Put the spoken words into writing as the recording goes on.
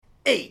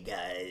Hey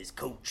guys,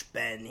 Coach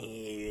Ben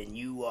here, and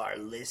you are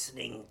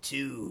listening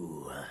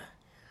to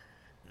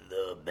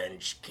the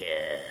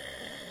Benchcast.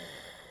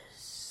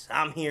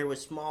 I'm here with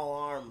Small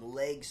Arm,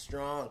 Leg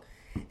Strong,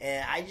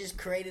 and I just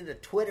created a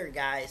Twitter,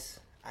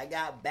 guys. I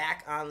got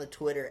back on the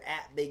Twitter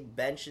at Big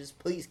Benches.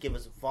 Please give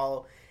us a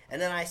follow.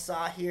 And then I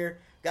saw here,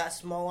 got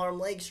Small Arm,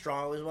 Leg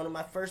Strong. It was one of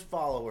my first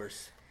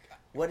followers.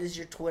 What is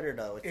your Twitter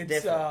though? It's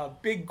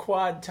different. Big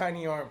Quad,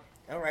 Tiny Arm.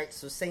 All right,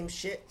 so same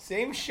shit.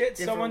 Same shit.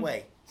 Different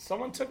way.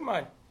 Someone took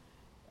mine.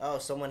 Oh,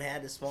 someone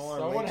had the small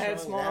arm. Someone had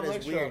small arm. That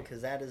is weird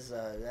because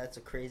that's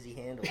a crazy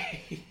handle.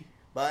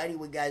 But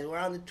anyway, guys, we're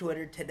on the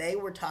Twitter today.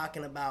 We're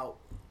talking about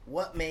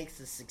what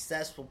makes a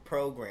successful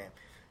program,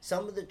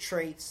 some of the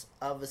traits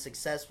of a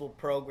successful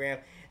program,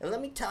 and let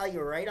me tell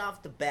you right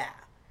off the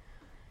bat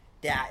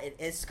that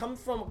it's come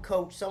from a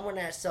coach, someone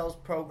that sells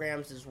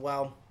programs as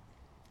well.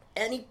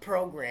 Any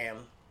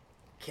program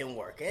can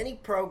work. Any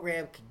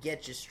program can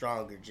get you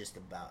stronger, just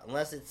about,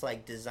 unless it's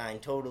like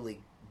designed totally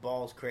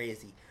balls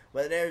crazy.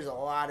 But there's a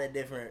lot of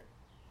different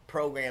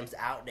programs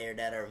out there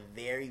that are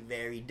very,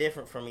 very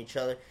different from each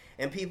other,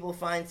 and people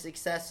find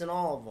success in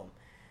all of them.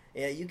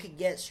 Yeah, you could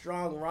get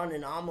strong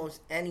running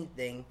almost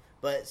anything,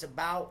 but it's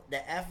about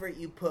the effort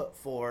you put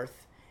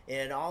forth,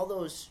 and all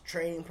those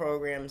training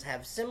programs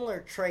have similar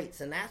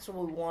traits, and that's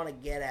what we want to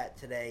get at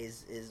today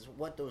is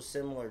what those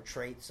similar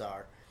traits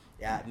are.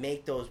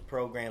 Make those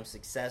programs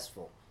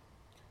successful.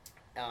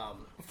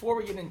 Before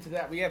we get into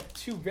that, we have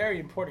two very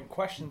important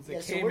questions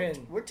that came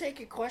in. We're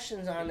taking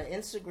questions on the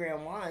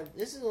Instagram Live.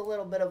 This is a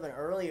little bit of an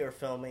earlier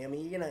filming. I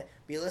mean, you're going to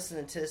be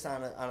listening to this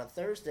on a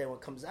Thursday when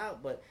it comes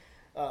out, but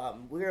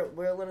we're a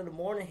little in the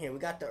morning here. We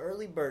got the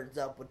early birds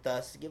up with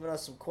us, giving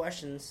us some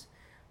questions.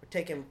 We're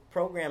taking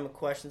programming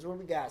questions. What do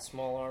we got,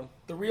 Small Arm?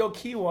 The real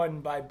key one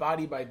by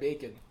Body by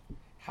Bacon.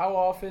 How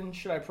often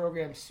should I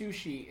program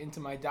sushi into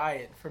my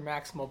diet for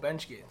maximal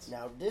bench gains?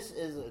 Now, this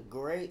is a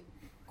great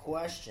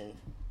question.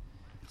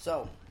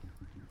 So,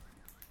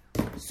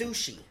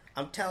 sushi.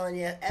 I'm telling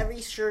you, every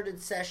shirted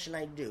session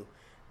I do,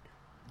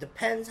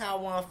 depends how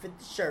I want to fit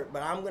the shirt,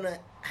 but I'm going to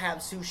have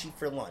sushi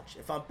for lunch.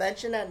 If I'm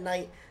benching at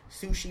night,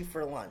 sushi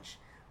for lunch.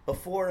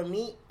 Before a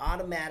meet,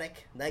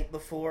 automatic. Night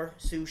before,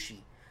 sushi.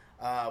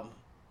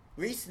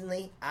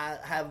 Recently, I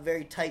have a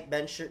very tight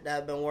bench shirt that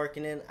I've been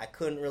working in. I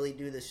couldn't really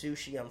do the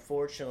sushi,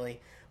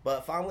 unfortunately. But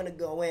if I'm going to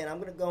go in, I'm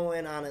going to go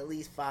in on at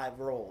least 5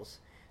 rolls.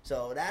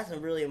 So that's a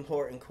really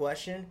important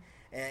question.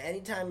 And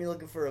anytime you're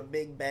looking for a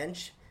big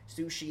bench,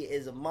 sushi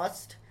is a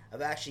must.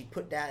 I've actually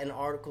put that in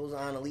articles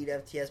on Elite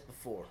FTS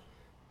before.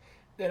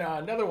 Then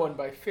another one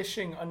by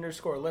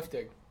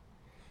Fishing_lifting.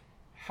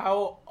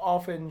 How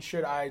often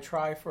should I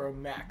try for a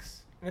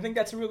max? And I think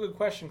that's a really good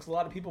question because a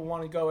lot of people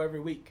want to go every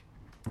week.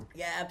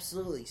 Yeah,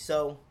 absolutely.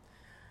 So,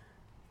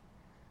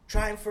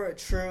 trying for a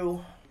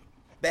true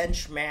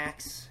bench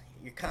max,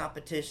 your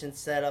competition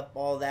setup,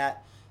 all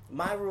that.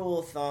 My rule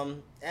of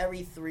thumb,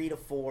 every 3 to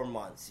 4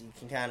 months, you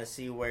can kind of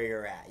see where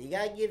you're at. You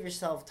got to give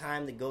yourself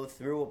time to go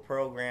through a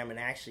program and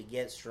actually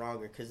get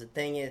stronger. Because the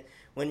thing is,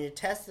 when you're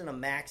testing a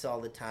max all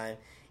the time,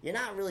 you're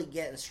not really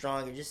getting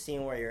stronger, just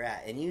seeing where you're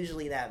at. And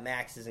usually that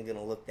max isn't going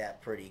to look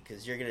that pretty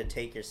because you're going to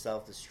take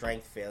yourself to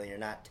strength failure,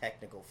 not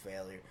technical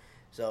failure.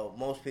 So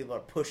most people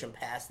are pushing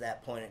past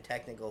that point of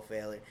technical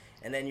failure,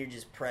 and then you're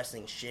just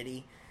pressing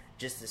shitty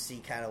just to see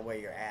kind of where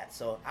you're at.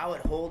 So I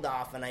would hold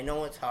off, and I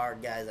know it's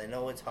hard, guys. I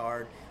know it's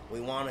hard. We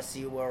want to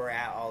see where we're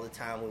at all the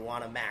time. We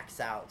want to max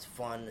out. It's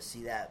fun to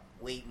see that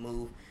weight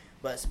move.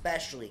 But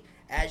especially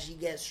as you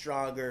get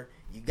stronger,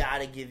 you got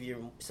to give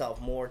yourself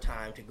more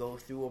time to go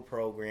through a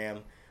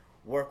program,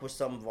 work with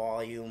some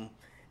volume,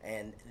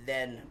 and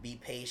then be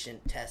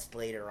patient, test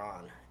later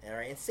on. All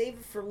right? And save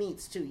it for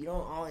meets, too. You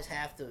don't always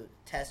have to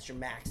test your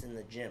max in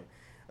the gym.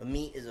 A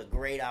meet is a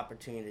great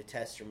opportunity to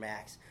test your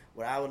max.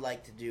 What I would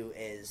like to do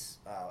is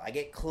I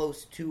get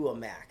close to a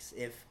max.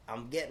 If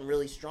I'm getting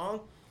really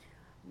strong,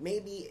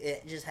 maybe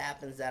it just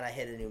happens that I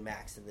hit a new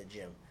max in the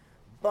gym.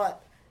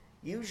 But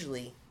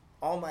usually,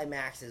 all my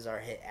maxes are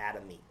hit at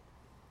a meet.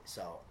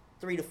 So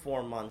 3 to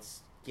 4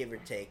 months, give or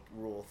take,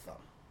 rule of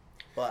thumb.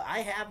 But I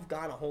have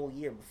gone a whole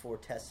year before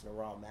testing a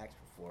raw max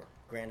before.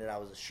 Granted, I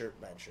was a shirt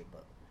bencher,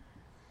 but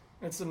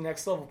that's some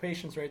next level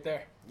patience right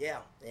there. Yeah,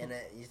 and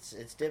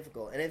it's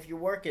difficult. And if you're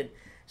working,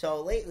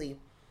 so lately,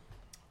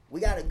 we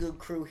got a good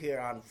crew here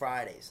on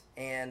Fridays,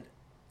 and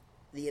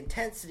the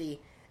intensity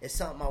is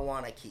something I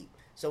want to keep.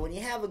 So when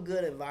you have a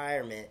good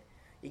environment,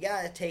 you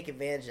got to take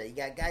advantage of it. You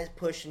got guys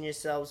pushing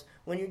yourselves.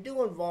 When you're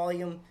doing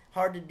volume,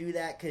 hard to do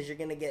that because you're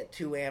going to get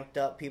too amped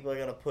up. People are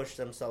going to push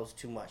themselves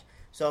too much.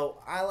 So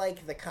I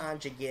like the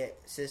conjugate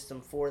system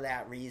for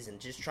that reason,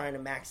 just trying to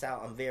max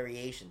out on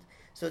variations.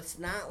 So it's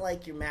not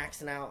like you're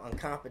maxing out on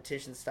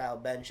competition-style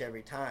bench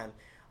every time.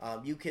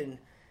 You can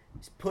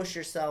push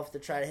yourself to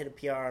try to hit a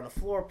PR on a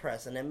floor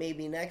press, and then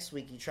maybe next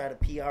week you try to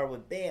PR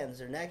with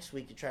bands, or next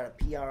week you try to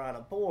PR on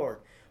a board.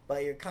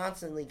 But you're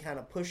constantly kind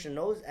of pushing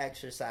those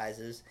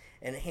exercises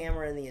and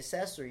hammering the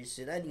accessories,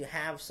 so then you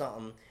have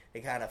something to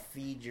kind of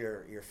feed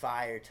your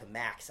fire to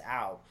max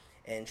out.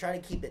 and try to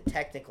keep it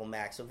technical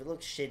max. So if it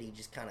looks shitty,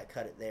 just kind of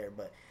cut it there.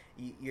 But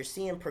you're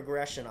seeing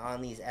progression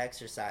on these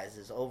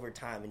exercises over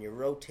time, and you're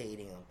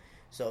rotating them.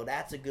 So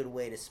that's a good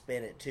way to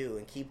spin it too,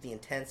 and keep the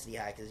intensity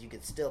high, because you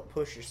can still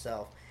push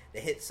yourself to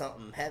hit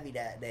something heavy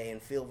that day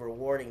and feel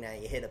rewarding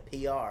that you hit a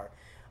PR.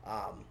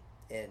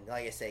 And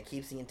like I said,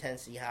 keeps the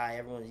intensity high.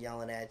 Everyone's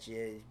yelling at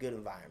you. Good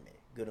environment.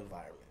 Good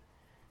environment.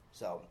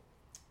 So,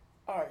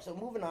 all right. So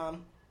moving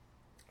on.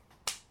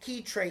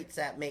 Key traits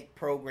that make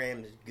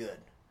programs good.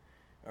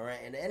 All right.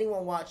 And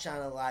anyone watching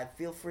on it live,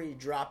 feel free to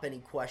drop any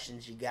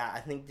questions you got. I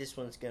think this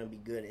one's going to be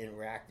good,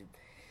 interactive.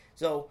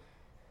 So,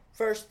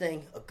 first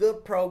thing, a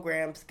good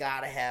program's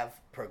got to have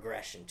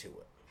progression to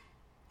it.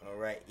 All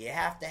right. You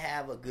have to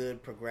have a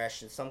good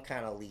progression, some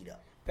kind of lead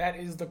up. That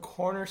is the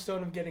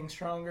cornerstone of getting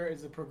stronger,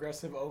 is the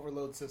progressive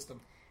overload system.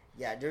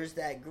 Yeah, there's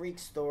that Greek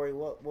story.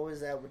 What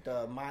was that with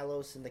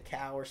Milos and the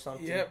cow or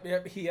something?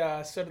 Yep. He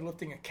started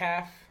lifting a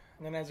calf,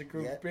 and then as it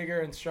grew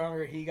bigger and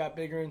stronger, he got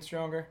bigger and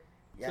stronger.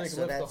 Yeah, so he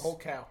could lift the whole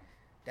cow.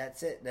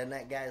 That's it. Then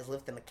that guy's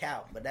lifting a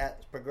cow. But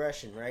that's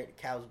progression, right?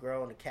 The cow's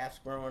growing, the calf's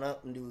growing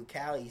up into a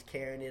cow. He's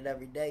carrying it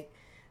every day.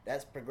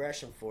 That's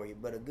progression for you.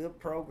 But a good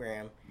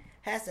program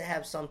has to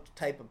have some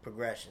type of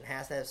progression.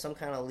 Has to have some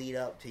kind of lead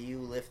up to you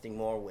lifting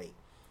more weight.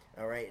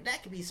 All right,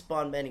 that can be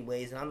spun many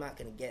ways, and I'm not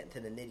going to get into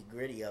the nitty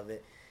gritty of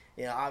it.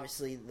 You know,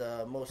 obviously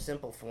the most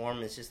simple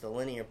form is just a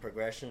linear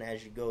progression.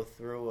 As you go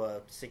through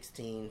a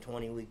 16,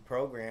 20-week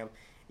program,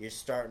 you're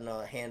starting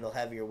to handle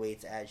heavier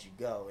weights as you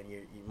go, and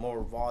you're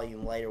more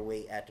volume, lighter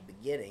weight at the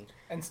beginning.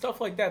 And stuff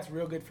like that's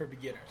real good for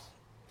beginners.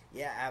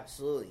 Yeah,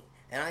 absolutely.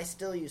 And I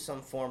still use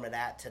some form of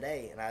that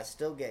today, and I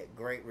still get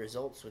great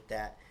results with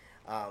that.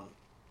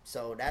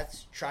 So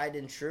that's tried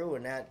and true,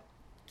 and that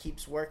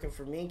keeps working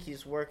for me,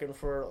 keeps working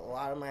for a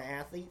lot of my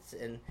athletes,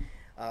 and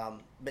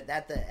but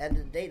at the end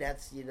of the day,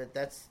 that's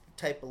that's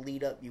the type of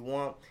lead up you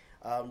want.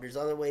 There's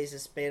other ways to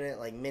spin it,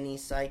 like mini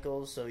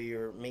cycles. So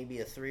you're maybe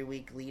a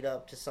 3-week lead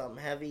up to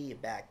something heavy, you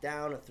back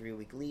down, a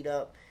 3-week lead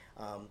up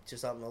to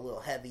something a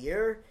little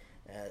heavier,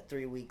 a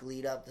 3-week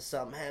lead up to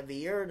something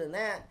heavier than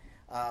that.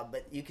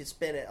 But you can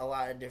spin it a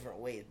lot of different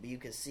ways. But you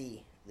can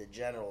see the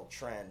general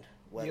trend,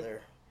 whether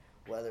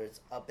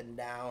it's up and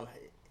down,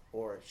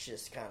 or it's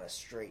just kind of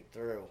straight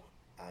through.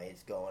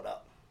 It's going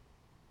up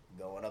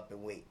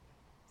in weight.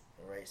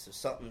 All right, so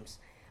something's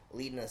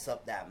leading us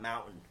up that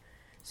mountain.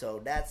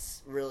 So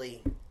that's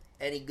really,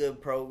 any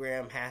good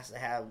program has to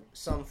have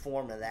some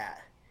form of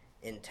that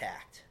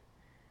intact.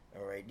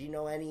 All right, do you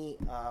know any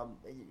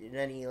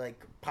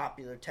like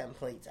popular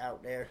templates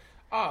out there?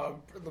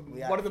 One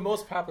of the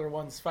most popular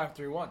ones,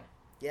 5-3-1.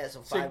 Yeah, so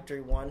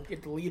 5-3-1.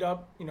 Get the lead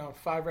up,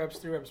 5 reps,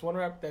 3 reps, 1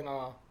 rep, then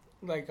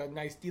like a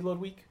nice deload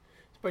week.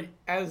 But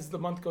as the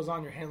month goes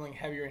on, you're handling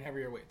heavier and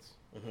heavier weights.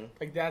 Mm-hmm.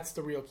 Like, that's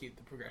the real key to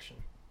the progression.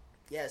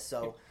 Yeah,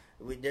 so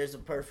there's a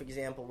perfect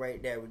example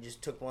right there. We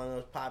just took one of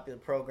those popular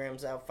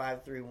programs out,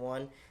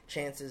 5-3-1.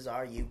 Chances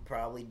are you've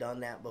probably done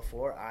that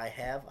before. I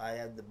have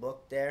the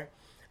book there.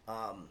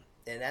 And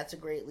that's a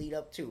great lead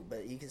up, too.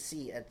 But you can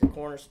see at the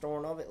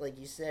cornerstone of it, like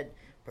you said,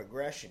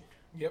 progression.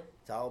 Yep.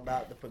 It's all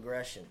about the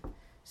progression.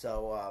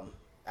 So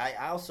I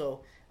also,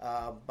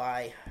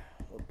 by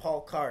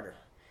Paul Carter,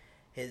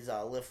 his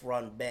lift,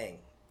 run, bang.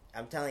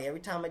 I'm telling you,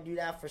 every time I do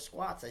that for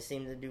squats, I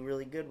seem to do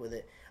really good with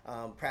it.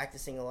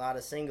 Practicing a lot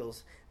of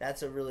singles,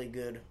 that's a really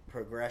good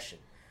progression.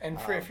 And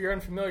if you're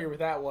unfamiliar with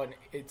that one,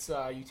 it's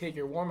you take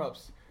your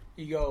warm-ups,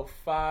 you go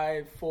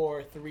 5,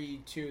 4,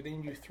 3, 2,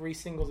 then you do 3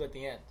 singles at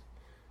the end.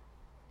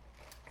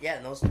 Yeah,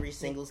 and those 3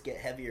 singles get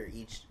heavier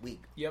each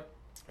week. Yep.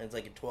 And it's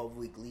like a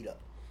 12-week lead-up.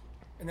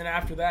 And then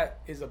after that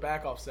is a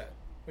back-off set,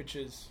 which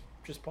is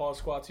just pause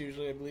squats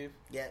usually, I believe.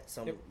 Yeah,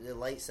 the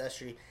light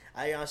accessory.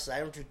 I honestly, I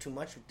don't do too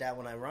much with that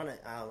when I run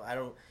it. I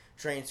don't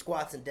train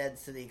squats and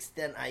deads to the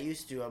extent I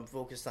used to. I'm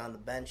focused on the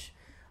bench.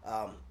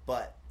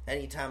 But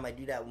anytime I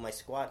do that with my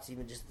squats,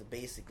 even just the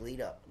basic lead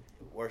up,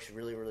 it works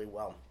really, really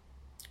well.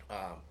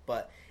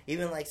 But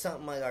even like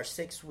something like our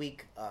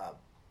 6-week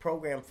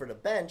program for the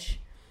bench,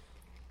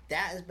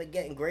 that has been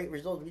getting great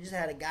results. We just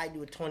had a guy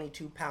do a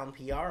 22-pound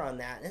PR on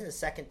that. And this is the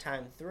second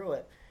time through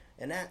it.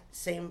 And that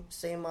same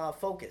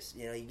focus,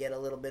 you get a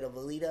little bit of a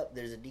lead up.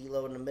 There's a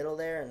deload in the middle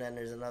there, and then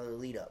there's another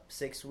lead up.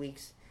 6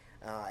 weeks,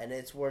 and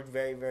it's worked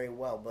very, very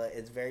well. But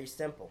it's very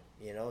simple.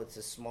 It's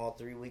a small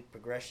 3-week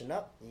progression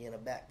up. You're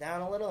gonna back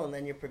down a little, and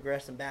then you're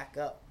progressing back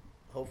up.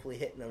 Hopefully,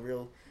 hitting a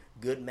real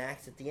good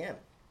max at the end.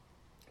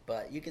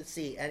 But you can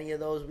see any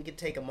of those. We could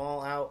take them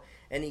all out.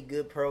 Any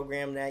good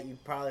program that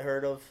you've probably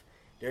heard of,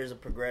 there's a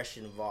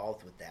progression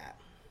involved with that.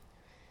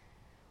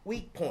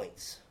 Weak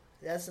points.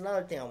 That's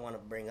another thing I want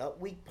to bring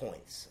up. Weak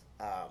points.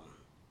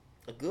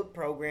 A good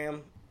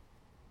program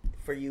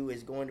for you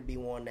is going to be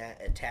one that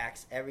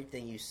attacks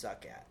everything you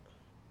suck at.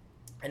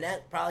 And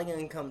that's probably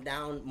going to come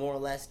down more or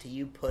less to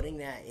you putting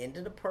that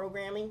into the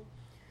programming.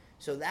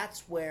 So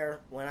that's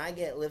where, when I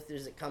get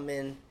lifters that come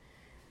in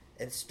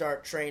and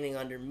start training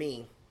under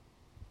me,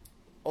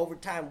 over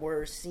time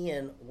we're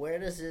seeing, where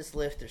does this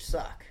lifter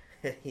suck?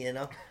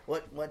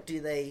 What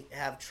do they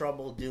have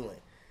trouble doing?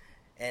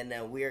 And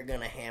then we're going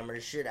to hammer the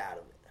shit out of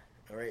it.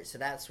 All right, so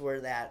that's where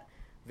that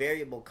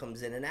variable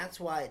comes in, and that's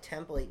why a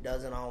template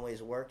doesn't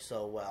always work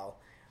so well.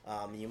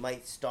 You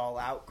might stall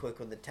out quick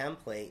with a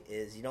template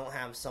is you don't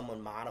have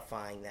someone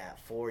modifying that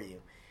for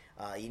you.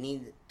 You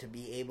need to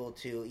be able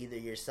to either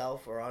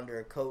yourself or under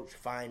a coach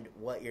find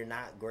what you're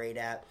not great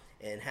at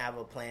and have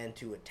a plan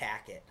to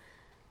attack it.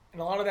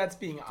 And a lot of that's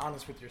being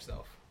honest with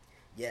yourself.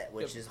 Yeah,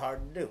 which is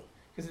hard to do.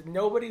 Because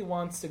nobody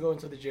wants to go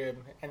into the gym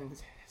and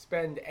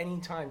spend any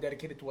time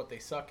dedicated to what they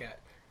suck at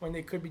when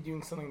they could be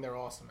doing something they're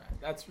awesome at.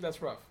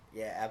 That's rough.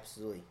 Yeah,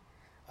 absolutely.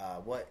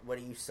 What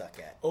do you suck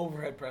at?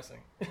 Overhead pressing.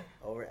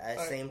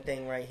 Same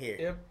thing right here.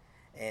 Yep.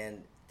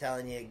 And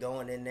telling you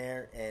going in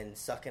there and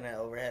sucking at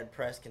overhead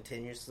press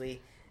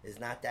continuously is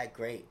not that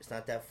great. It's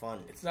not that fun.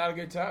 It's not a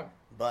good time.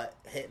 But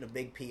hitting a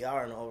big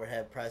PR in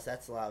overhead press,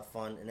 that's a lot of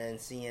fun. And then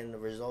seeing the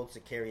results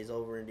it carries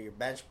over into your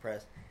bench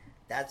press,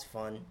 that's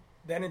fun.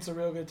 Then it's a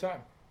real good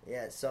time.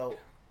 Yeah, so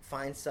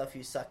find stuff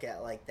you suck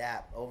at like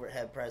that.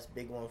 Overhead press,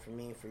 big one for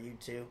me, for you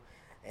too.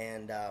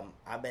 And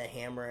I've been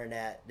hammering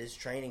at this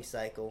training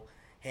cycle,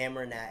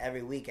 hammering that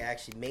every week. I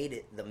actually made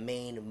it the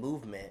main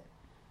movement,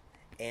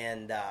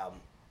 and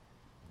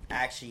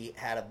actually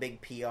had a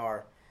big PR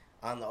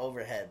on the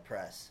overhead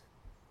press,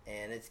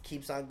 and it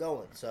keeps on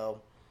going.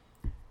 So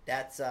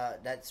that's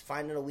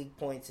finding the weak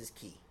points is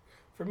key.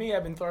 For me,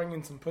 I've been throwing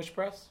in some push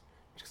press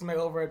because my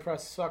overhead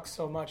press sucks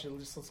so much it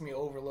just lets me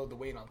overload the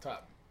weight on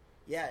top.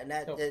 Yeah, and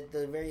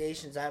the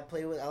variations I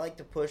play with, I like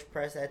to push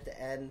press at the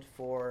end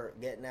for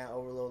getting that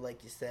overload,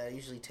 like you said. I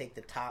usually take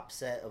the top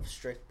set of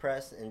strict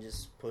press and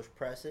just push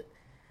press it.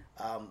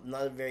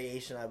 Another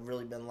variation I've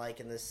really been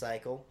liking this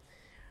cycle,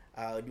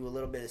 do a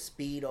little bit of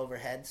speed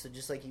overhead, so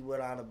just like you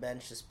would on a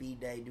bench, a speed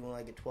day, doing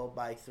like a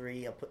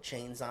 12x3, I'll put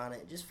chains on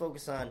it. Just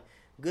focus on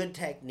good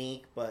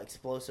technique, but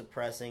explosive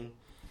pressing.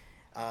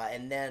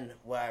 And then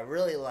what I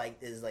really like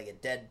is like a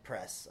dead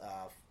press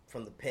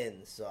from the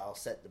pins, so I'll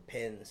set the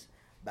pins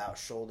about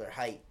shoulder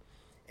height,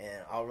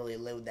 and I'll really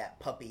load that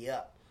puppy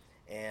up,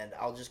 and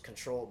I'll just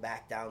control it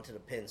back down to the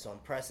pin. So I'm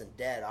pressing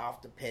dead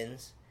off the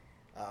pins.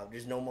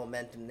 There's no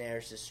momentum there.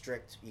 It's just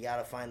strict. You got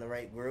to find the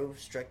right groove,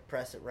 strict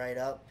press it right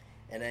up,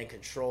 and then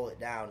control it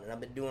down. And I've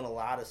been doing a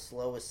lot of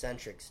slow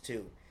eccentrics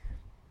too,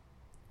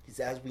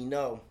 because as we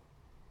know,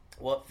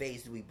 what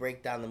phase do we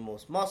break down the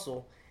most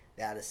muscle?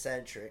 That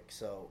eccentric.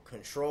 So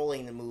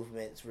controlling the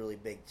movement is really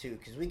big too,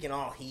 because we can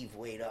all heave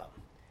weight up.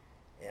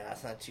 Yeah,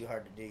 that's not too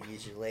hard to do.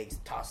 Use your legs,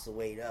 toss the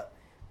weight up.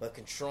 But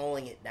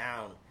controlling it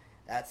down,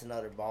 that's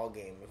another ball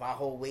game. If I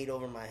hold weight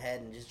over my head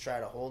and just try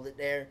to hold it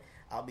there,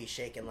 I'll be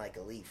shaking like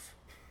a leaf.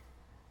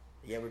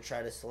 You ever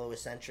try the slow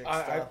eccentric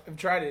stuff? I've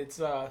tried it. It's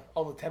all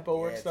the tempo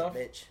work stuff.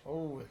 It's a bitch.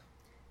 Oh,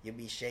 You'll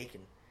be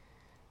shaking.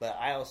 But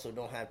I also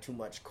don't have too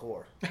much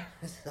core.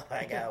 So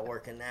I got to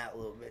work in that a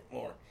little bit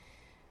more.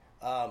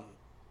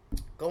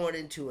 Going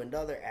into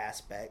another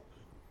aspect,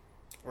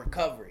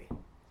 recovery.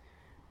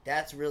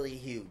 That's really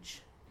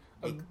huge.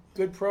 A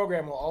good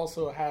program will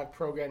also have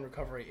program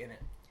recovery in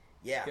it.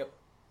 Yeah. Yep.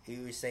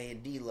 You were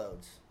saying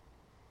deloads.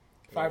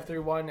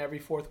 5-3-1 every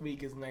fourth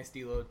week is a nice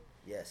deload.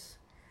 Yes.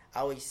 I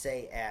always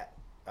say at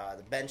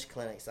the bench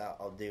clinics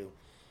I'll do,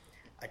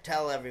 I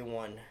tell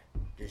everyone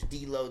there's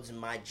deloads in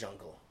my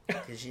jungle.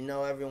 Because you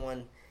know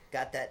everyone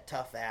got that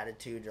tough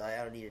attitude. Like,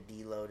 I don't need a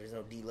deload. There's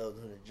no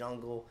deloads in the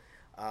jungle.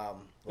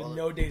 With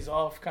no days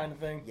off kind of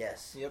thing.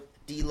 Yes. Yep.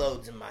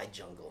 Deloads in my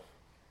jungle.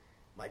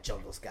 My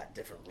jungle's got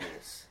different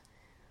rules.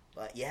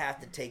 But you have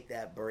to take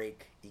that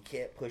break. You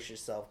can't push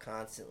yourself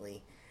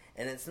constantly.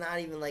 And it's not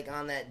even like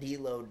on that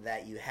deload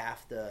that you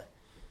have to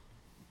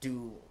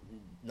do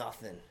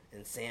nothing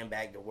and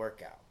sandbag the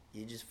workout.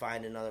 You just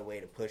find another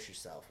way to push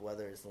yourself,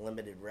 whether it's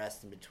limited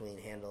rest in between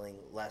handling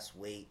less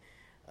weight.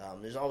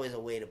 There's always a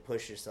way to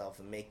push yourself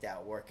and make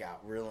that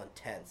workout real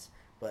intense,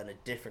 but in a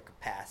different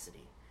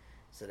capacity,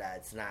 so that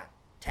it's not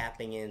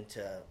tapping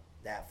into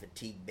that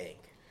fatigue bank.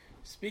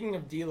 Speaking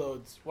of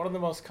deloads, one of the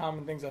most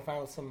common things I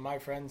find with some of my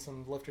friends,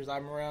 some lifters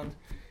I'm around,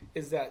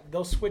 is that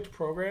they'll switch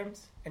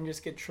programs and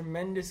just get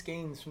tremendous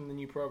gains from the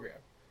new program.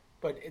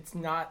 But it's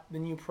not the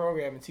new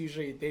program. It's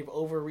usually they've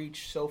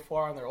overreached so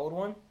far on their old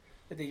one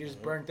that they just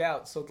burnt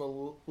out. So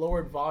the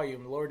lowered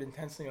volume, lowered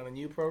intensity on the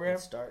new program.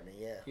 It's starting to,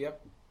 yeah.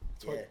 Yep.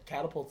 That's what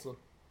catapults them.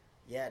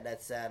 Yeah,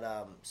 that's that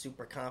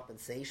super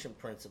compensation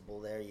principle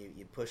there.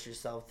 You push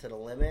yourself to the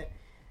limit,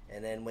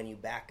 and then when you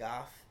back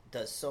off, it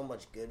does so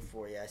much good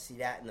for you. I see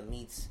that in the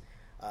meets.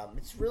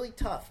 It's really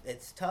tough.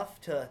 It's tough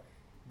to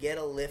get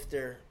a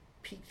lifter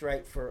peaked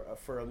right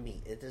for a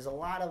meet. There's a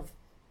lot of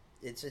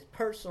it's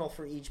personal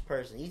for each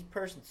person. Each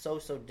person's so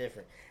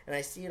different, and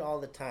I see it all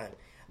the time.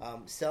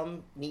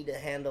 Some need to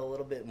handle a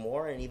little bit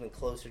more and even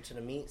closer to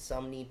the meet.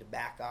 Some need to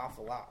back off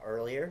a lot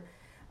earlier.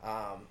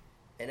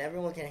 And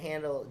everyone can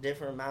handle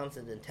different amounts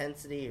of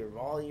intensity or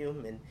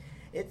volume, and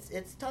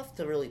it's tough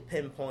to really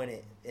pinpoint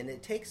it, and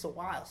it takes a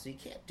while, so you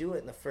can't do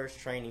it in the first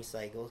training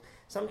cycle.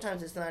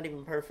 Sometimes it's not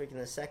even perfect in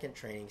the second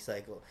training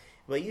cycle,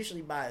 but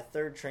usually by a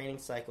third training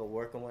cycle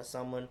working with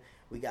someone,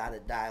 we got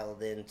it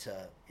dialed into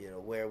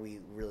where we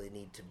really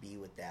need to be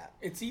with that.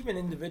 It's even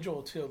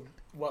individual to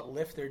what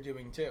lift they're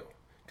doing too,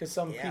 Because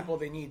some people,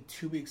 they need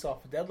 2 weeks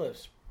off of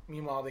deadlifts.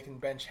 Meanwhile, they can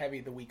bench heavy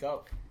the week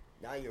of.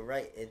 No, you're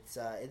right. It's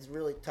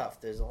really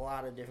tough. There's a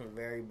lot of different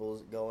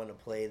variables that go into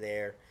play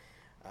there,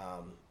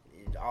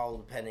 all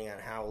depending on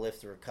how a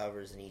lifter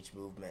recovers in each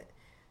movement.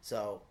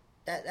 So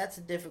that's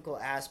a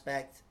difficult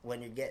aspect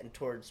when you're getting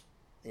towards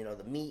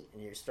the meet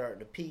and you're starting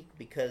to peak,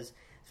 because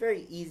it's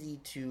very easy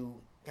to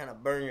kind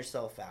of burn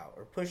yourself out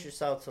or push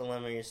yourself to the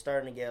limit. You're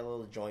starting to get a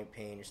little joint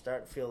pain. You're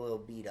starting to feel a little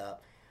beat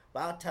up.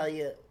 But I'll tell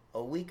you,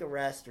 a week of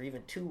rest or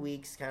even 2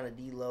 weeks kind of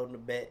deloading a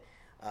bit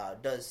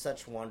does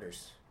such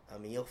wonders. I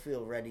mean, you'll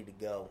feel ready to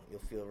go. You'll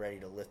feel ready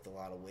to lift a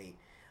lot of weight.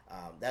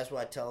 That's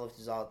what I tell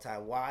lifters all the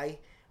time. Why,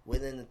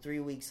 within the 3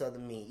 weeks of the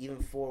meet,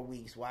 even 4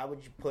 weeks, why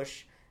would you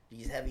push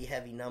these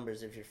heavy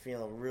numbers if you're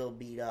feeling real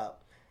beat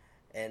up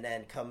and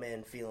then come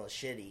in feeling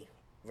shitty?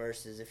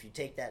 Versus if you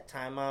take that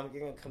time off,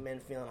 you're going to come in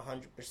feeling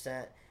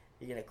 100%.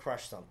 You're going to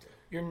crush something.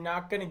 You're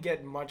not going to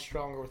get much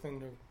stronger within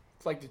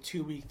the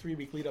 2 week, 3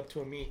 week lead up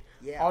to a meet.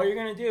 Yeah. All you're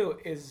going to do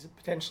is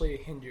potentially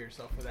hinder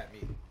yourself for that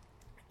meet.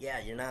 Yeah,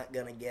 you're not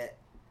going to get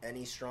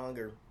any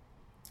stronger.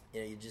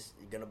 You're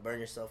going to burn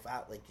yourself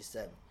out, like you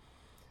said.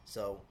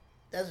 So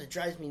that's what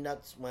drives me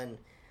nuts when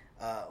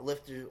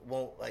lifters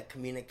won't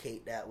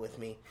communicate that with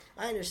me.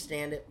 I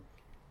understand it.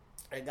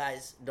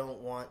 Guys don't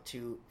want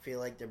to feel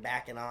like they're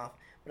backing off.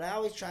 But I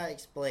always try to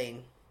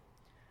explain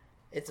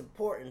it's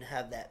important to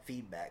have that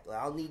feedback.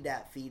 I'll need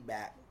that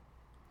feedback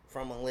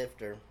from a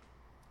lifter.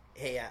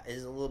 Hey,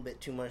 it's a little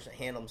bit too much to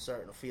handle. I'm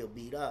starting to feel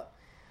beat up.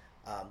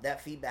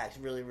 That feedback is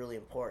really, really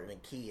important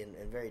and key and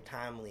very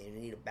timely. And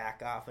you need to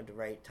back off at the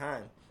right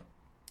time.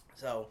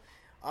 So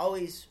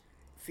always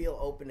feel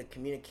open to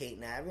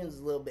communicating. Now, everyone's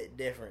a little bit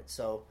different.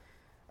 So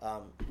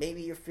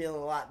maybe you're feeling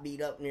a lot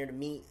beat up near the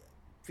meet.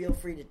 Feel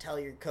free to tell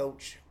your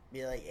coach.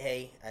 Be like,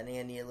 hey, I think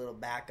I need a little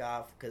back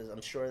off, because I'm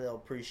sure they'll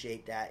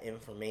appreciate that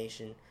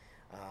information.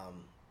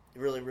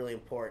 Really, really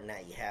important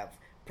that you have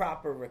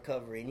proper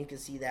recovery, and you can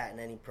see that in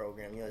any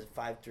program. It's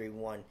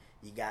 5-3-1.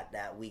 You got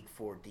that week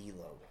 4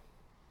 deload.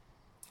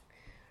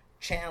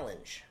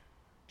 Challenge,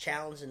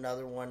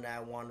 another one that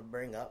I want to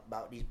bring up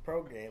about these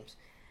programs.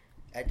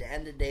 At the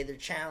end of the day, they're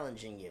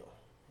challenging you.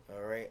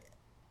 All right,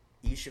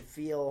 you should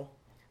feel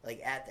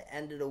like at the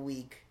end of the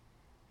week,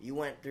 you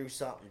went through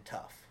something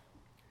tough.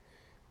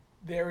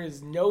 There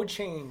is no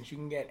change you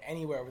can get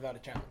anywhere without a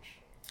challenge.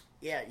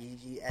 Yeah,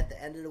 you, at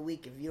the end of the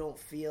week, if you don't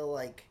feel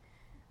like,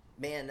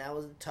 man, that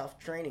was a tough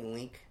training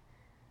week,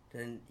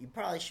 then you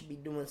probably should be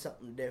doing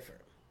something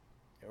different.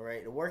 All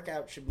right, the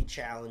workout should be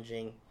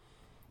challenging.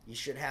 You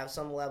should have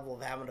some level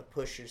of having to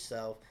push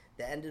yourself.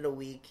 The end of the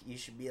week, you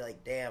should be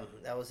like, damn,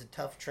 that was a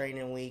tough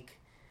training week.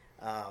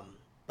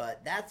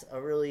 But that's a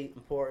really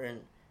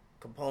important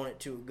component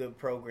to a good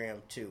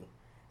program, too,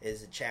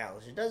 is a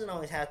challenge. It doesn't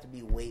always have to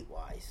be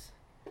weight-wise.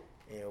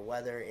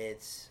 Whether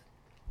it's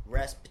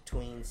rest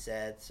between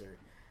sets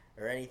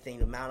or anything,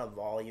 the amount of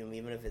volume,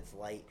 even if it's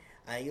light.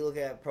 You look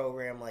at a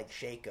program like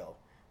Shako,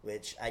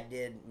 which I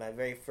did my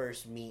very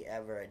first meet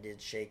ever. I did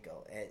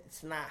Shako.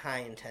 It's not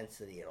high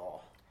intensity at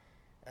all.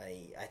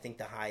 I think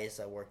the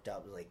highest I worked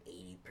up was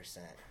 80%.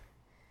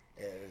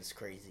 It was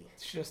crazy.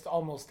 It's just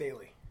almost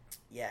daily.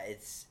 Yeah,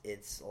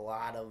 it's a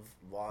lot of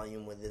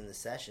volume within the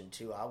session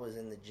too. I was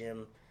in the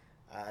gym.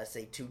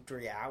 Say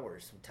 2-3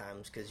 hours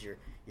sometimes, because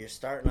you're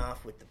starting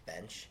off with the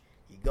bench,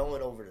 you're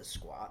going over the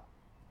squat,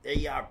 there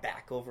you are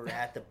back over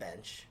at the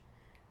bench,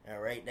 all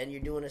right, then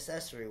you're doing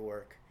accessory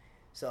work,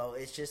 so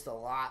it's just a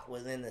lot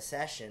within the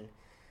session.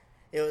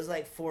 It was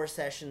 4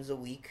 sessions a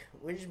week,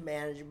 which is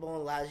manageable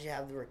and allows you to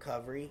have the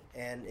recovery,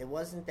 and it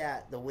wasn't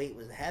that the weight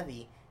was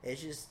heavy,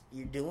 it's just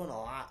you're doing a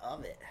lot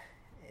of it,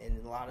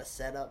 and a lot of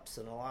setups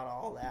and a lot of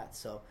all that,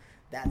 so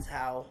that's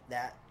how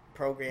that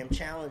program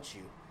challenged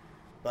you.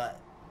 But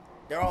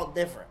they're all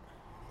different,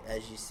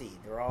 as you see.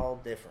 They're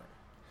all different.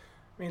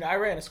 I mean, I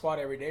ran a squat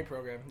every day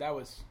program. That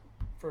was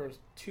for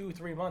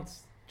 2-3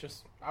 months.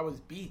 I was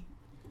beat.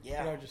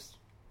 Yeah. Just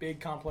big,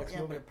 complex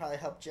movement. movement. But it probably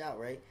helped you out,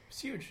 right? It's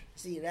huge.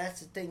 See,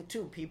 that's the thing,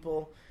 too.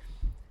 People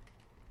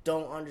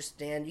don't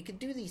understand. You could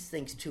do these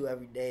things, too,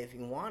 every day if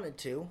you wanted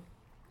to.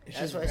 It's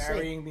just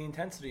varying the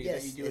intensity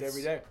that you do it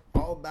every day.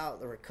 All about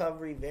the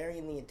recovery,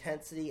 varying the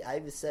intensity. I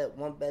even said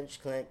one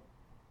bench clinic,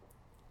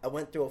 I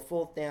went through a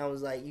full thing. I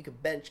was like, you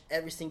could bench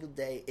every single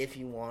day if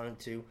you wanted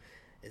to.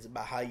 It's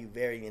about how you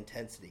vary the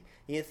intensity.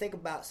 You think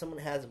about someone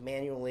who has a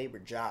manual labor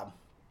job.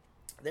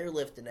 They're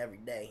lifting every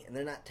day, and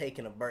they're not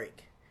taking a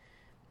break.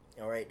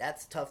 All right,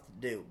 that's tough to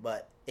do,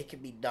 but it can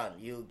be done.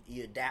 You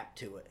adapt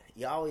to it.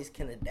 You always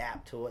can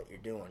adapt to what you're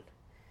doing.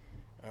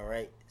 All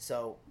right,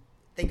 so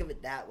think of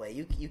it that way.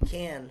 You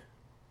can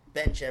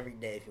bench every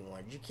day if you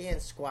wanted. You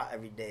can squat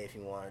every day if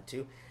you wanted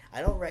to. I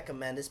don't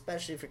recommend,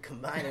 especially if you're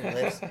combining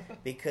lifts,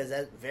 because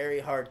that's very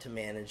hard to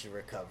manage the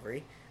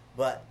recovery.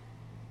 But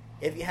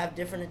if you have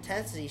different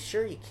intensities,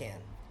 sure you can.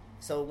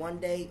 So one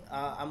day,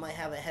 I might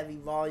have a heavy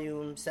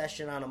volume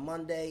session on a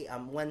Monday.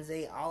 On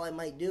Wednesday, all I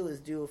might do is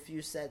do a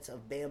few sets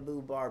of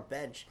bamboo bar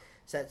bench,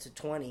 sets of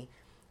 20.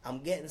 I'm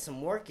getting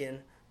some work in,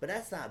 but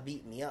that's not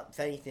beating me up.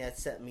 If anything,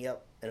 that's setting me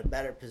up in a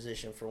better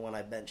position for when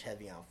I bench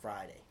heavy on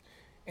Friday.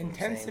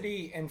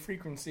 Intensity and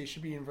frequency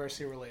should be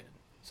inversely related.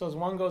 So as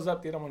one goes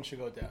up, the other one should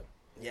go down.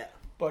 Yeah.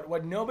 But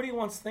what nobody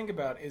wants to think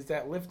about is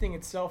that lifting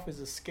itself is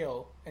a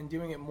skill, and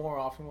doing it more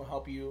often will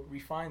help you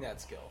refine that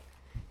skill.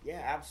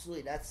 Yeah,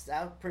 absolutely. That's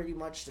pretty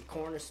much the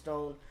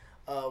cornerstone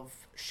of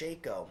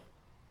Shaco.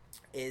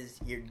 Is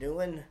you're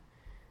doing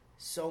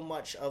so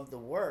much of the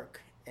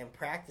work and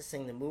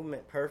practicing the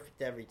movement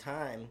perfect every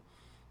time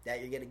that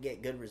you're going to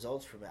get good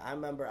results from it. I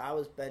remember I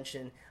was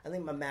benching, I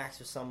think my max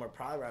was somewhere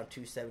probably around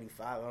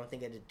 275. I don't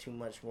think I did too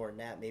much more than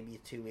that, maybe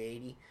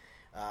 280.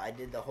 I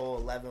did the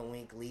whole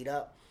 11-week lead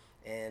up,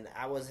 and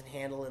I wasn't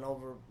handling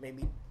over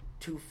maybe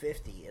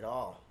 250 at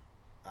all,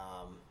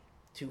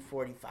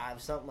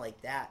 245, something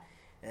like that.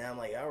 And I'm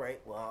like, all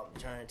right, well,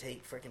 I'm trying to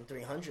take freaking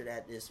 300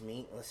 at this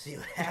meet. Let's see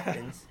what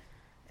happens.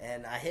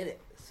 And I hit it.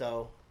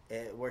 So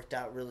it worked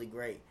out really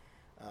great.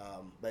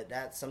 But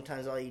that's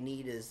sometimes all you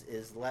need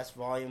is less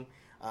volume.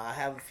 I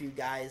have a few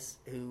guys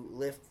who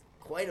lift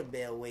quite a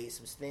bit of weight,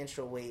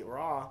 substantial weight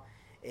raw,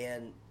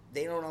 and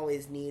they don't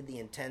always need the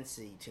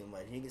intensity too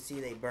much. You can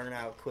see they burn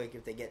out quick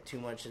if they get too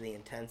much of the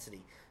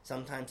intensity.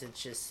 Sometimes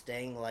it's just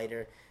staying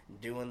lighter,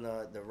 doing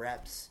the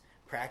reps,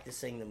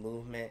 practicing the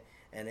movement,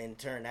 and in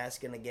turn that's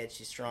going to get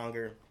you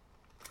stronger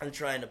and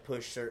trying to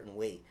push certain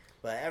weight.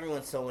 But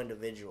everyone's so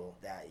individual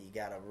that you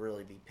got to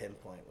really be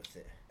pinpoint with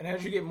it. And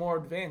as you get more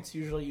advanced,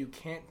 usually you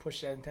can't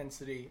push that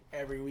intensity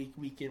every week,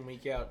 week in,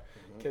 week out.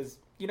 Because,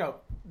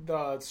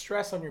 the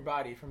stress on your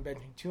body from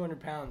benching 200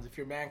 pounds, if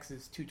your max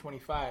is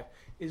 225,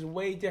 is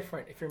way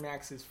different if your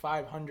max is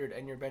 500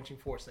 and you're benching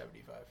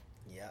 475.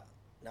 Yeah.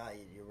 No,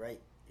 you're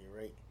right. You're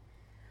right.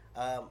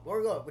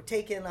 We're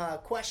taking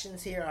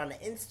questions here on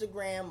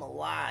Instagram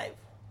Live.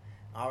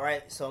 All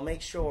right, so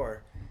make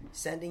sure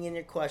sending in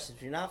your questions.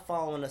 If you're not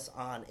following us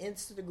on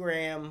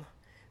Instagram,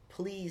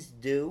 please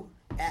do.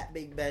 At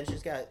Big Bench,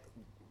 it's got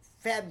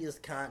fabulous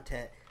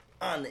content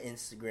on the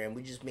Instagram.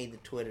 We just made the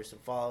Twitter, so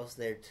follow us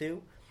there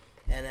too.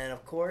 And then,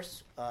 of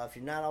course, if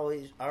you're not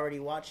already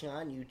watching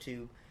on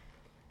YouTube,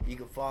 you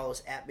can follow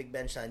us at Big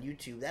Bench on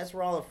YouTube. That's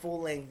where all the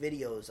full-length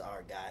videos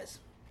are, guys.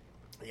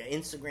 Your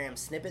Instagram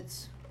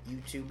snippets,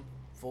 YouTube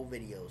full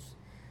videos.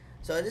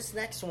 So this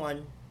next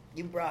one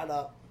you brought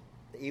up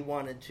that you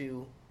wanted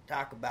to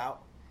talk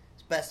about,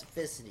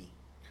 specificity.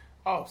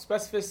 Oh,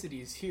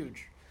 specificity is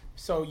huge.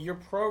 So your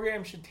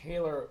program should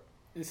tailor,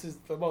 this is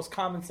the most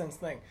common sense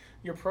thing,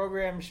 your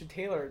program should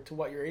tailor to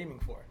what you're aiming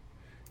for.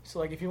 So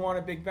like if you want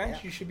a big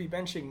bench, you should be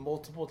benching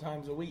multiple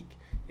times a week.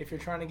 If you're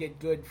trying to get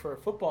good for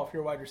football, if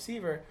you're a wide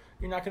receiver,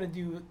 you're not going to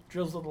do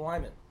drills with the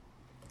lineman.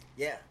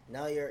 Yeah,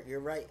 no, you're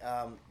right.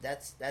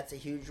 That's a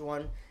huge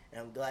one,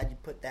 and I'm glad you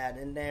put that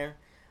in there.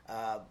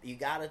 You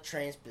got to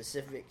train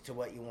specific to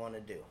what you want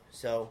to do.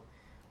 So,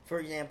 for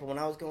example, when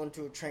I was going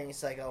through a training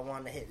cycle, I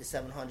wanted to hit the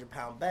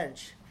 700-pound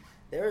bench.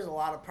 There was a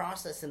lot of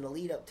process in the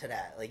lead up to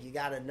that. Like, you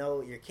got to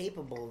know you're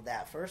capable of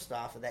that first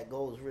off, and that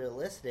goal is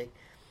realistic.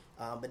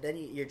 But then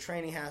your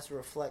training has to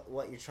reflect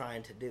what you're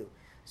trying to do.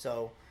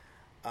 So,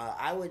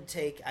 I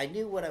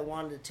knew what I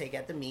wanted to take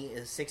at the meet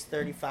is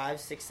 635,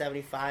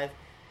 675,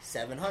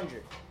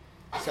 700.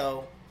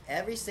 So,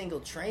 every single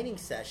training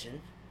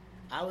session,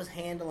 I was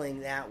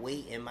handling that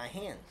weight in my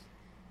hands.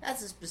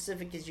 That's as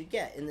specific as you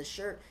get. In the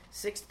shirt,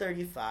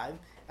 635,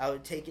 I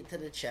would take it to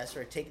the chest,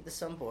 or I'd take it to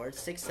some boards,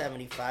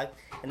 675,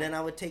 and then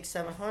I would take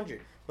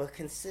 700. But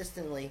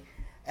consistently,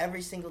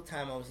 every single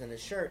time I was in the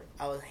shirt,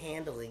 I was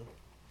handling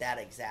that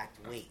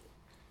exact weight.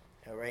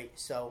 All right?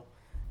 So,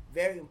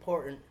 very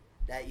important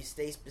that you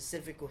stay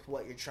specific with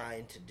what you're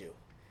trying to do.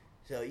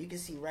 So, you can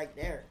see right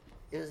there,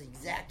 it was the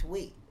exact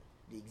weight.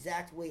 The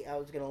exact weight I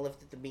was going to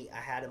lift at the meet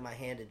I had in my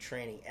hand in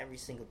training every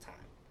single time.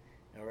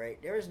 All right?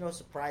 There was no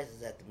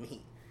surprises at the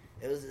meet.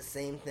 It was the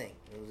same thing.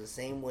 It was the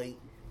same weight.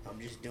 I'm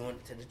just doing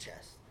it to the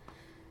chest.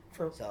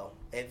 So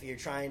if you're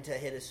trying to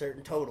hit a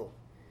certain total,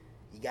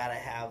 you got to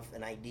have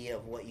an idea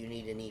of what you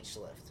need in each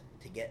lift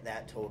to get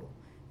that total.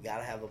 You got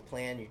to have a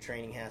plan. Your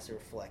training has to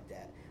reflect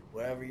that.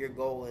 Whatever your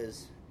goal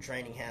is,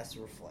 training has to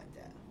reflect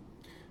that.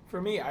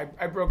 For me,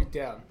 I broke it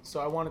down.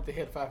 So I wanted to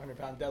hit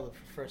 500-pound deadlift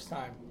for the first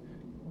time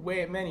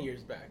many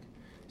years back.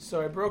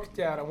 So I broke it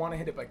down. I want to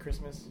hit it by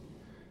Christmas.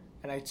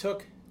 And I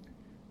took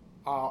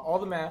all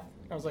the math.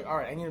 I was like, all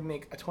right, I need to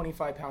make a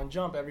 25-pound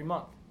jump every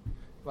month.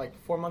 Like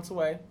 4 months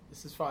away,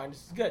 this is fine,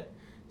 this is good.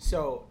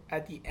 So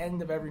at the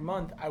end of every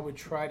month, I would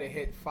try to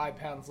hit 5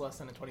 pounds less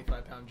than a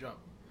 25-pound jump.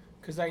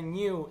 Because I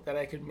knew that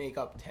I could make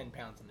up 10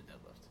 pounds in the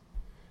deadlift.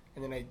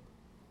 And then I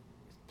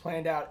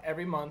planned out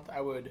every month, I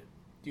would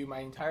do my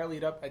entire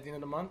lead up. At the end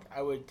of the month,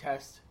 I would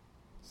test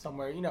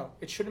somewhere,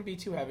 it shouldn't be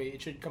too heavy.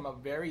 It should come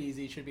up very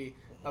easy. It should be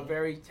a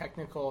very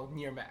technical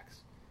near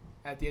max.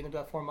 At the end of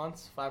that 4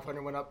 months,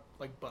 500 went up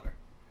like butter.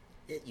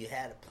 You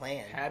had a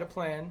plan. Had a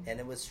plan. And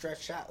it was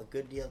stretched out a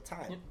good deal of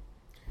time. Yep.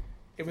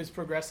 It was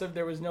progressive.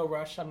 There was no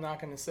rush. I'm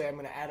not going to say I'm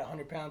going to add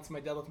 100 pounds to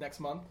my deadlift next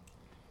month.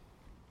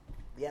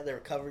 Yeah, the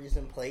recovery is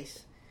in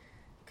place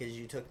because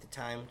you took the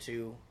time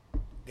to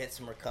get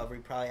some recovery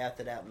probably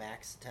after that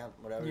max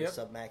attempt, whatever,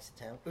 sub-max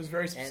attempt. It was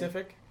very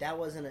specific. And that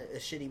wasn't a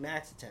shitty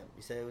max attempt.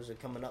 You said it was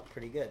coming up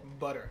pretty good.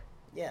 Butter.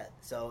 Yeah,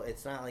 so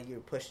it's not like you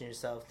were pushing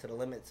yourself to the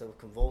limits of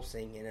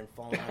convulsing and then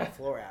falling on the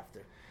floor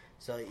after.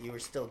 So you were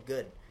still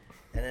good.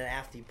 And then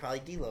after, you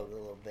probably deloaded a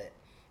little bit.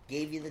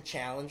 Gave you the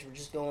challenge. We're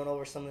just going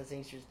over some of the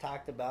things you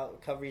talked about.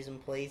 Recovery's in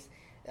place.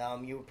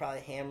 You were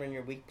probably hammering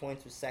your weak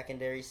points with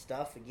secondary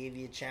stuff. It gave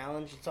you a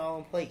challenge. It's all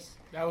in place.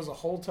 That was a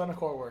whole ton of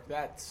core work.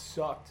 That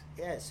sucked.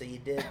 Yeah, so you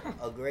did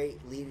a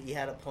great lead. You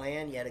had a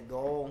plan, you had a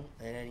goal,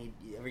 and then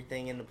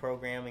everything in the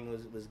programming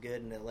was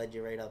good, and it led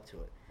you right up to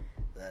it.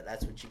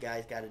 That's what you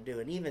guys got to do.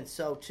 And even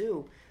so,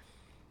 too,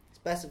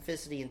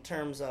 specificity in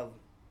terms of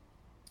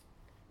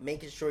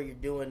making sure you're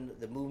doing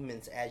the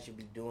movements as you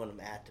be doing them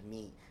at the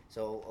meet.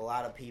 So a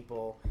lot of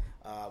people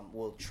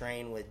will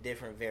train with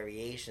different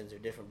variations or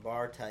different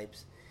bar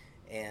types,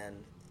 and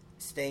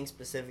staying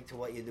specific to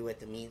what you do at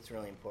the meet is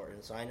really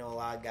important. So I know a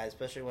lot of guys,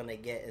 especially when they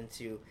get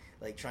into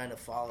like trying to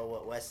follow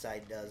what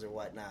Westside does or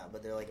whatnot,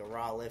 but they're like a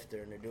raw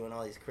lifter and they're doing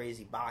all these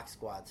crazy box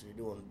squats and they're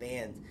doing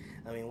bands.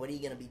 I mean, what are you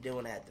going to be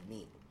doing at the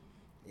meet?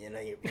 You know,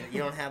 you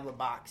don't have a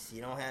box,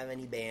 you don't have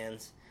any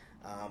bands,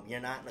 you're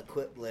not an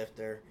equipped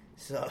lifter,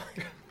 so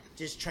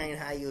just train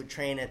how you would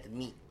train at the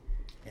meet,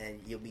 and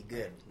you'll be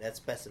good. That's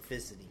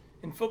specificity.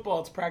 In football,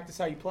 it's practice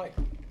how you play.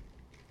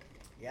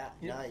 Yeah.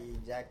 No, you're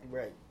exactly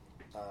right.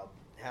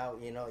 How,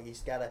 you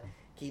just got to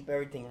keep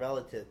everything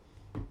relative.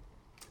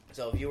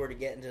 So if you were to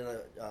get into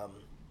the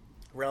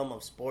realm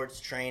of sports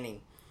training,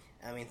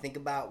 I mean, think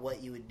about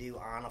what you would do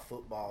on a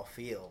football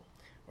field,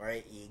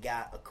 right? You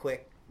got a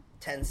quick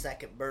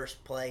 10-second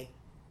burst play,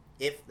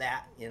 if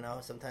that,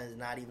 sometimes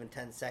not even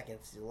 10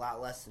 seconds, a lot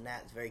less than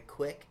that. It's very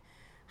quick,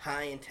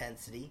 high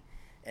intensity,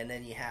 and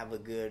then you have a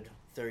good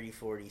 30,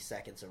 40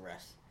 seconds of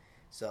rest.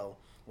 So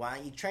why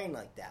don't you train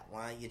like that?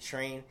 Why don't you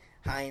train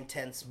high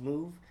intense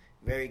move,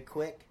 very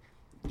quick,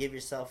 give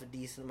yourself a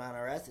decent amount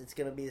of rest? It's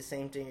going to be the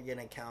same thing you're going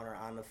to encounter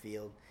on the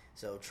field,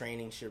 so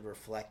training should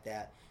reflect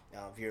that.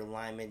 If you're a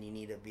lineman, you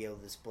need to be able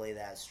to display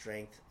that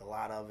strength, a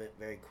lot of it,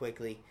 very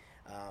quickly.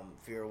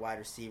 If you're a wide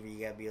receiver, you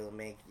got to be able to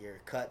make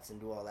your cuts and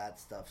do all that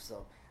stuff.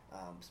 So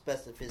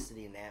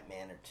specificity in that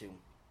manner too.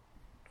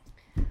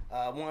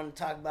 I want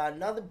to talk about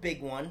another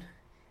big one,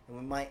 and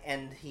we might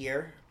end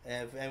here.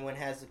 If anyone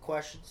has the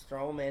questions,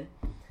 throw them in.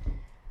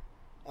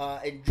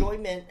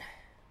 Enjoyment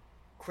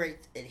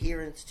creates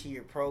adherence to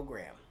your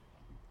program.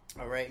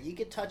 All right, you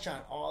can touch on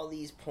all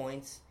these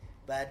points,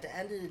 but at the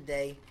end of the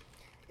day,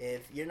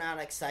 if you're not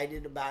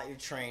excited about your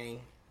training,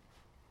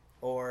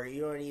 or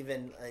you don't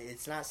even,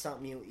 it's not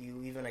something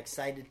you even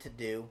excited to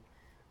do,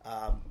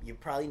 you're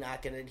probably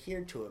not going to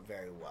adhere to it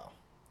very well.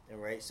 All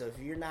right, so if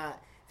you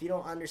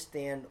don't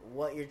understand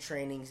what your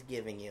training's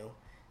giving you,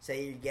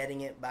 say you're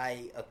getting it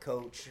by a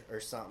coach or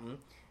something,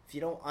 if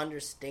you don't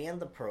understand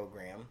the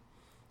program,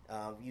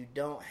 you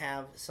don't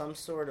have some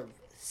sort of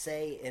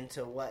say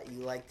into what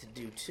you like to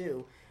do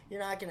too, you're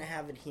not going to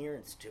have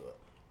adherence to it.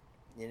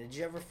 Did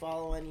you ever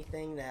follow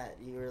anything that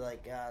you were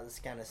like, this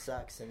kind of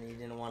sucks, and you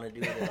didn't want to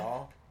do it at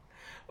all?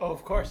 Oh,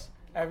 of course.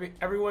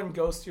 Everyone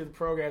goes through the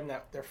program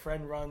that their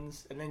friend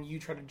runs, and then you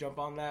try to jump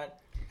on that,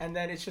 and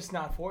then it's just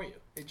not for you.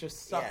 It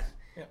just sucks.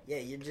 Yeah,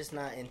 you're just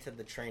not into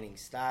the training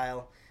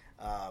style,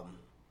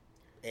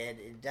 and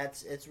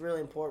it's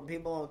really important.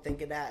 People don't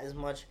think of that as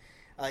much.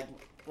 Like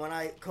when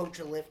I coach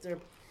a lifter,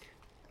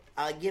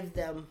 I give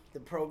them the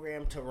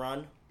program to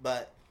run,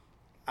 but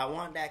I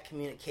want that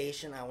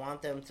communication. I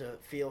want them to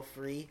feel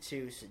free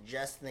to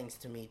suggest things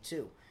to me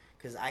too,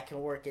 because I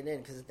can work it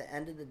in. Because at the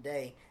end of the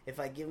day, if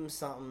I give them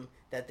something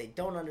that they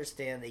don't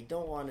understand, they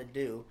don't want to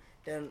do,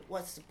 then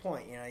what's the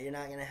point? You're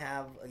not going to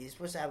have, you're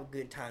supposed to have a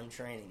good time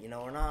training.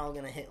 We're not all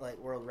going to hit like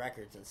world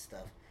records and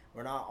stuff.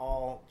 We're not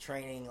all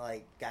training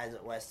like guys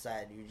at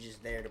Westside who're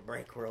just there to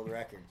break world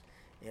records.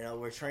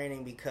 We're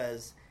training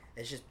because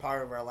it's just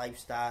part of our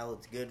lifestyle.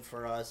 It's good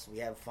for us. We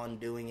have fun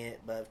doing it.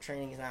 But if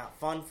training is not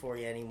fun for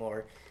you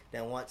anymore,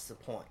 then what's the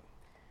point?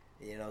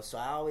 So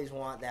I always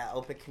want that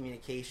open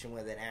communication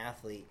with an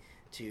athlete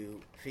to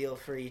feel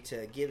free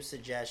to give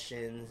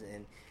suggestions,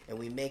 and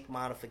we make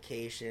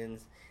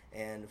modifications.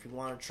 And if you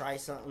want to try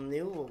something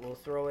new, we'll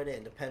throw it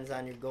in. Depends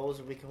on your goals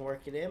if we can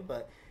work it in.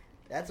 But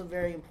that's a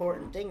very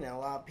important thing that a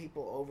lot of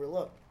people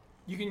overlook.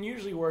 You can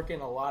usually work in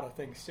a lot of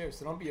things too,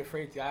 so don't be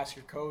afraid to ask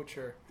your coach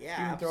or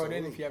even throw it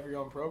in if you have your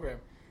own program.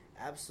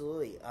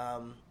 Absolutely.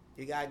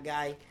 You got a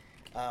guy,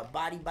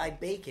 Body by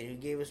Bacon, who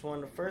gave us one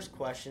of the first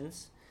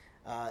questions.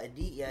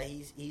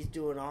 He's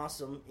doing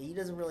awesome. He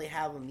doesn't really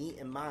have a meet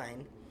in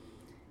mind,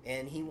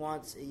 and he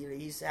wants,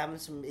 he's having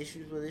some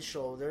issues with his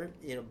shoulder.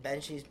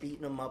 Benching's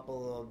beating him up a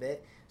little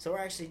bit. So we're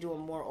actually doing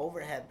more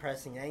overhead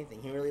pressing than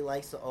anything. He really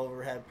likes the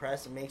overhead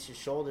press. It makes your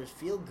shoulders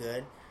feel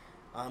good.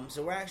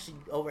 So we're actually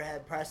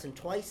overhead pressing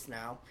twice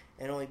now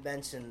and only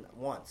benching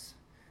once.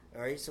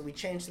 All right, so we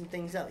changed some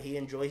things up. He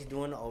enjoys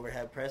doing the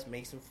overhead press,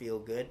 makes him feel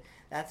good.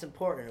 That's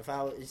important. If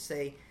I would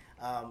say,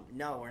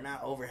 no, we're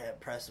not overhead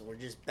pressing, we're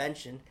just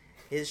benching,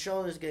 his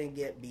shoulder's going to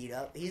get beat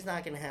up. He's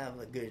not going to have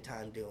a good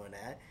time doing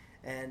that,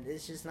 and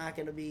it's just not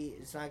going to be.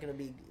 It's not going to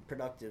be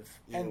productive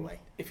either way.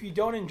 If you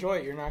don't enjoy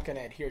it, you're not going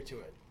to adhere to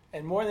it.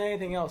 And more than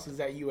anything else is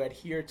that you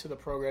adhere to the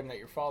program that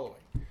you're following.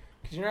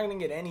 Because you're not going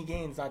to get any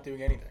gains not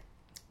doing anything.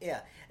 Yeah,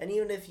 and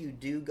even if you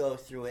do go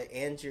through it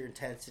and your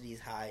intensity is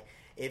high,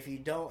 if you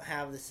don't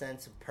have the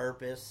sense of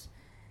purpose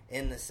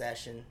in the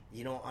session,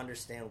 you don't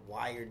understand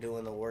why you're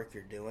doing the work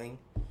you're doing,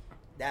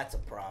 that's a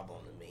problem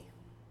to me.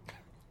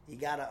 You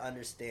got to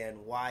understand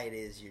why it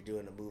is you're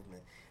doing the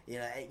movement. You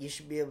know, you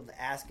should be able to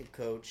ask a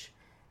coach,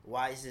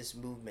 why is this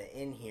movement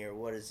in here?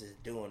 What is this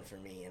doing for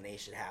me? And they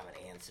should have an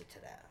answer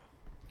to that.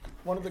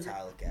 That's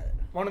how I look at it.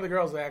 One of the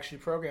girls I actually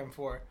programmed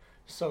for,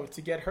 so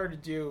to get her to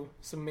do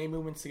some main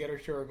movements to get her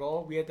to her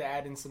goal, we had to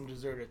add in some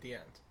dessert at the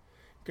end.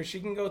 Because she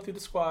can go through the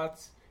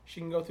squats, she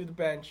can go through the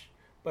bench,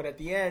 but at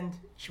the end,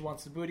 she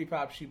wants the booty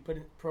pop. She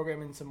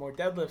program in some more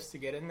deadlifts to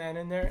get in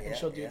there, and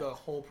she'll do the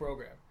whole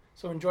program.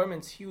 So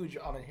enjoyment's huge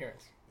on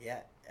adherence. Yeah,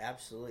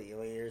 absolutely. I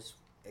mean, there's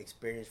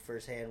experience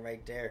firsthand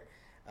right there.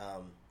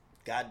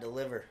 God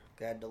deliver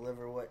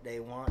what they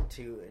want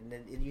to, and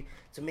then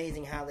it's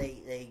amazing how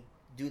they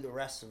do the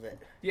rest of it.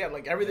 Yeah,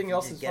 like everything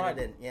else is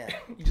fine. Yeah,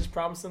 you just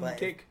promise them the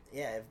cake.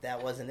 If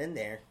that wasn't in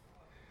there,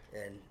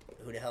 then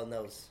who the hell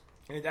knows?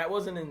 And if that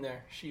wasn't in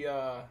there, she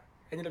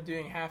ended up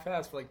doing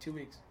half-ass for like 2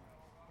 weeks.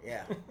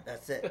 Yeah,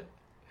 that's it.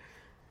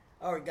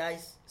 All right,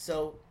 guys.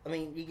 So, I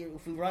mean,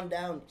 if we run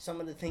down some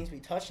of the things we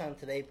touched on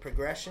today,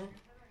 progression,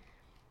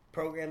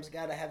 program's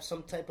got to have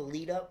some type of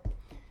lead up.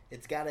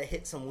 It's got to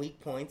hit some weak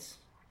points.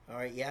 All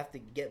right, you have to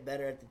get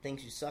better at the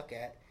things you suck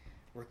at.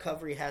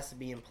 Recovery has to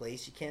be in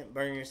place. You can't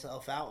burn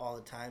yourself out all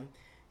the time.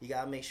 You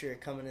got to make sure you're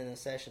coming in the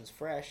sessions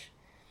fresh.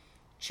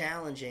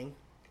 Challenging.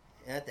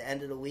 And at the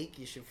end of the week,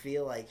 you should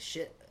feel like,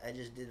 shit, I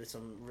just did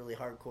some really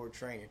hardcore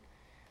training.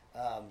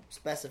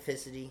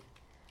 Specificity.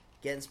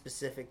 Getting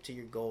specific to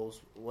your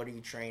goals. What are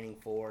you training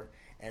for?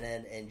 And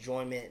then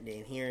enjoyment and the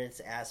adherence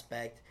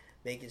aspect.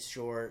 Making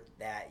sure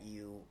that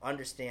you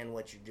understand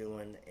what you're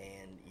doing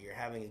and you're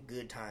having a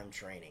good time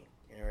training.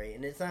 All right?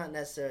 And it's not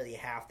necessarily you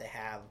have to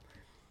have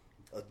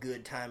a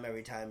good time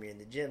every time you're in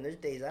the gym. There's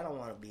days I don't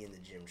want to be in the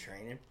gym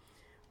training.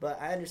 But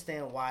I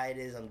understand why it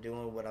is I'm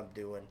doing what I'm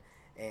doing.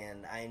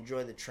 And I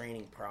enjoy the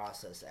training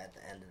process at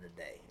the end of the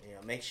day. You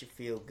know, it makes you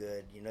feel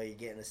good. You know, you're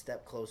getting a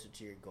step closer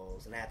to your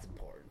goals, and that's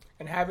important.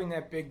 And having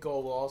that big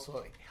goal will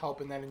also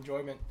help in that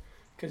enjoyment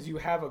because you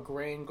have a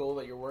grand goal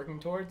that you're working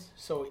towards,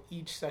 so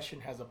each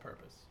session has a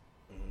purpose.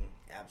 Mm-hmm.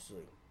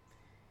 Absolutely.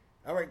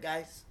 All right,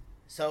 guys.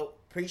 So,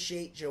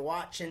 appreciate you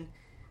watching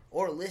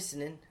or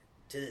listening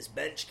to this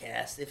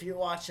Benchcast. If you're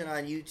watching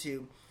on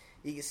YouTube,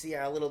 you can see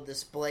our little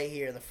display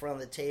here in the front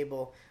of the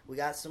table. We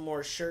got some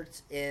more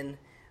shirts in.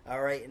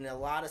 All right, and a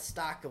lot of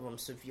stock of them.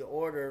 So if you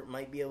order,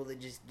 might be able to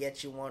just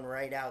get you one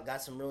right out.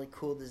 Got some really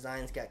cool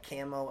designs. Got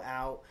camo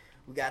out.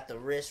 We got the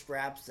wrist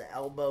wraps, the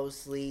elbow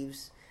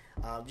sleeves.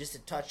 Just to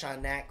touch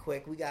on that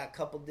quick, we got a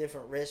couple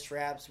different wrist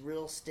wraps.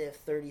 Real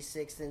stiff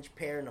 36-inch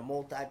pair and a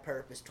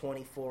multi-purpose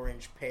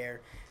 24-inch pair.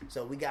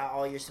 So we got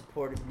all your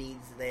supportive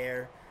needs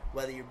there.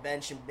 Whether you're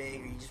benching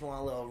big or you just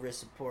want a little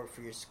wrist support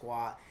for your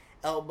squat.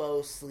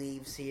 Elbow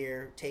sleeves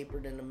here,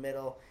 tapered in the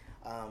middle.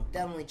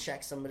 Definitely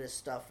check some of this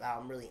stuff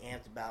out. I'm really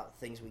amped about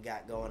things we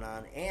got going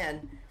on.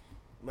 And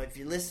if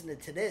you're listening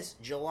to this,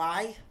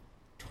 July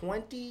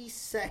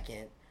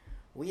 22nd,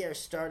 we are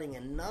starting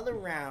another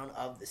round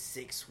of the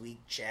 6-week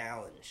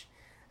challenge.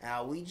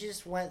 We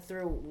just went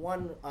through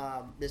one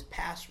this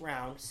past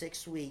round,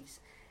 6 weeks,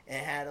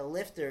 and had a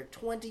lifter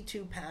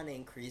 22-pound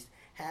increase,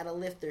 had a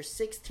lifter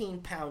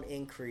 16-pound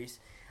increase,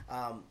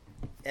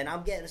 and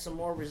I'm getting some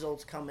more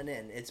results coming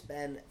in. It's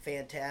been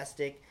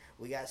fantastic.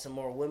 We got some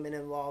more women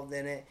involved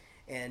in it.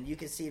 And you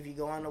can see if you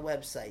go on the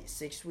website,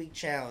 6-week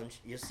challenge,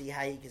 you'll see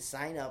how you can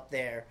sign up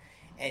there.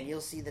 And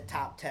you'll see the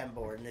top 10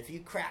 board. And if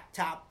you crack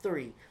top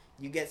 3,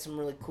 you get some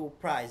really cool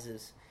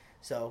prizes.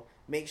 So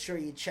make sure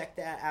you check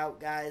that out,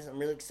 guys. I'm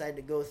really excited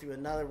to go through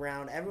another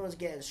round. Everyone's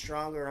getting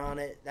stronger on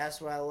it. That's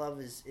what I love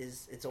is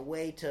it's a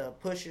way to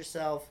push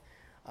yourself,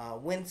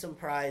 win some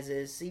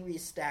prizes, see where you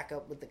stack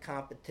up with the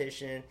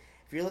competition.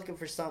 If you're looking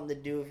for something to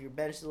do, if your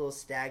bench is a little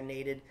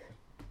stagnated,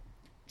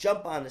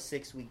 jump on the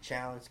 6-week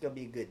challenge. It's going to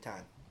be a good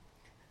time.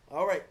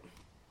 All right.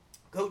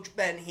 Coach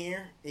Ben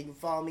here. You can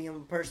follow me on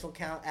my personal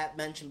account at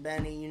Bench and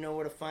Benny. You know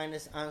where to find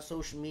us on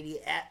social media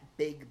at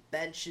Big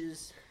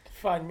Benches.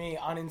 Find me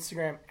on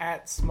Instagram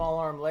at Small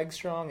Arm Leg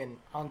Strong and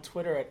on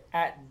Twitter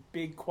at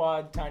Big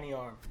Quad Tiny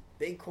Arm.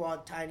 Big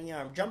Quad Tiny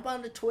Arm. Jump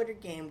on the Twitter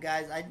game,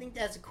 guys. I think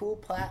that's a cool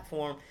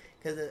platform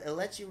because it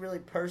lets you really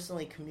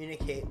personally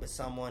communicate with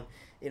someone.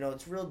 You know,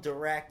 it's real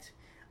direct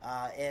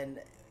and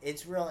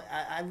it's real.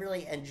 I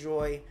really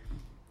enjoy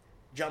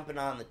jumping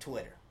on the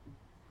Twitter.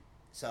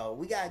 So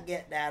we gotta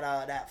get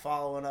that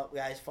following up,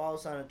 guys. Follow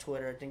us on the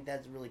Twitter. I think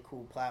that's a really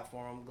cool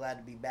platform. I'm glad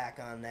to be back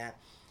on that.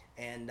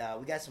 And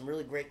we got some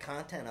really great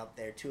content up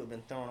there too. I've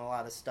been throwing a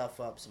lot of stuff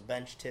up, some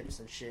bench tips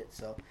and shit.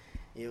 So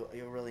you'll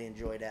really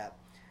enjoy that.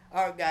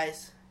 All right,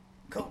 guys.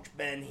 Coach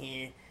Ben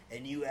here,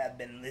 and you have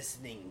been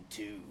listening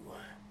to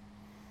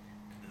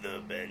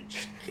the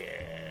Benchcast.